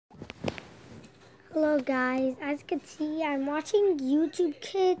Hello guys, as you can see, I'm watching YouTube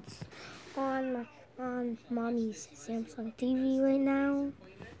Kids on mommy's Samsung TV right now.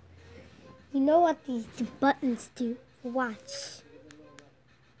 You know what these buttons do? Watch.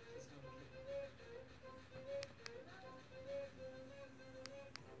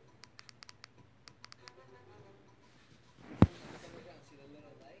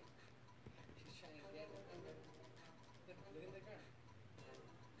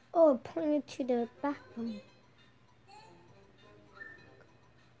 Oh, it pointed to the bathroom.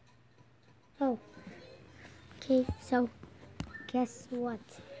 Oh, okay, so guess what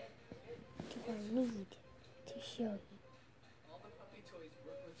do I need to show you? All the puppy toys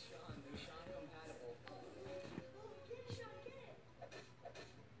work with Sean. They're Sean compatible. Want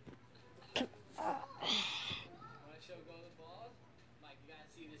to show Golden Balls? Mike, you gotta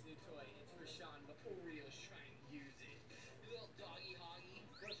see this new toy. It's for Sean, but Oreo's trying to use it. You little doggy hoggy.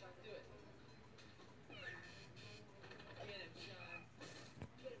 Go, Sean, do it. Get him, Sean.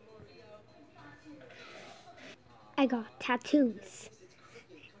 Get him, Oreo. I got tattoos.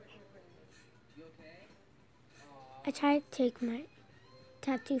 You okay? I tried to take my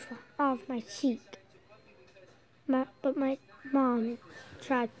tattoo off my cheek, but my mom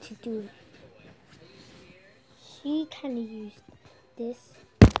tried to do it. She kind of used this.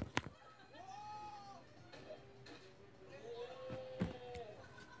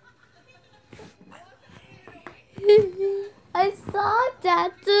 I saw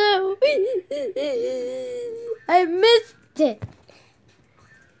that too. I missed it.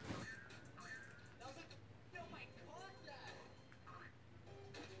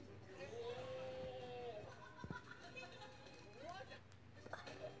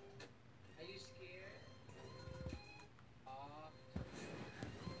 Are you scared?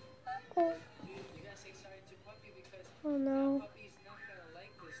 Oh, You gotta say sorry to Puppy because oh no. Puppy's not gonna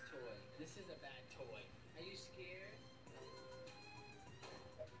like this toy. This is a bad toy. Are you scared?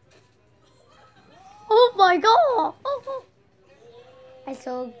 Oh my god. Oh.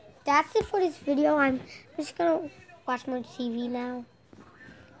 So that's it for this video. I'm just gonna watch more TV now.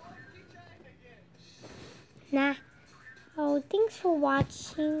 Nah. Oh, thanks for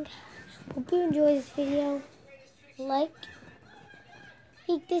watching. Hope you enjoy this video. Like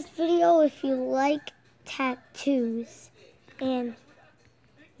this video if you like tattoos, and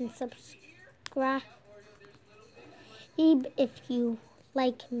subscribe if you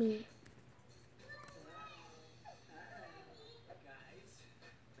like me.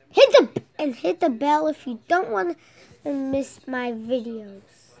 Hit the bell if you don't want to miss my videos.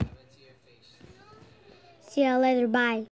 See you later. Bye.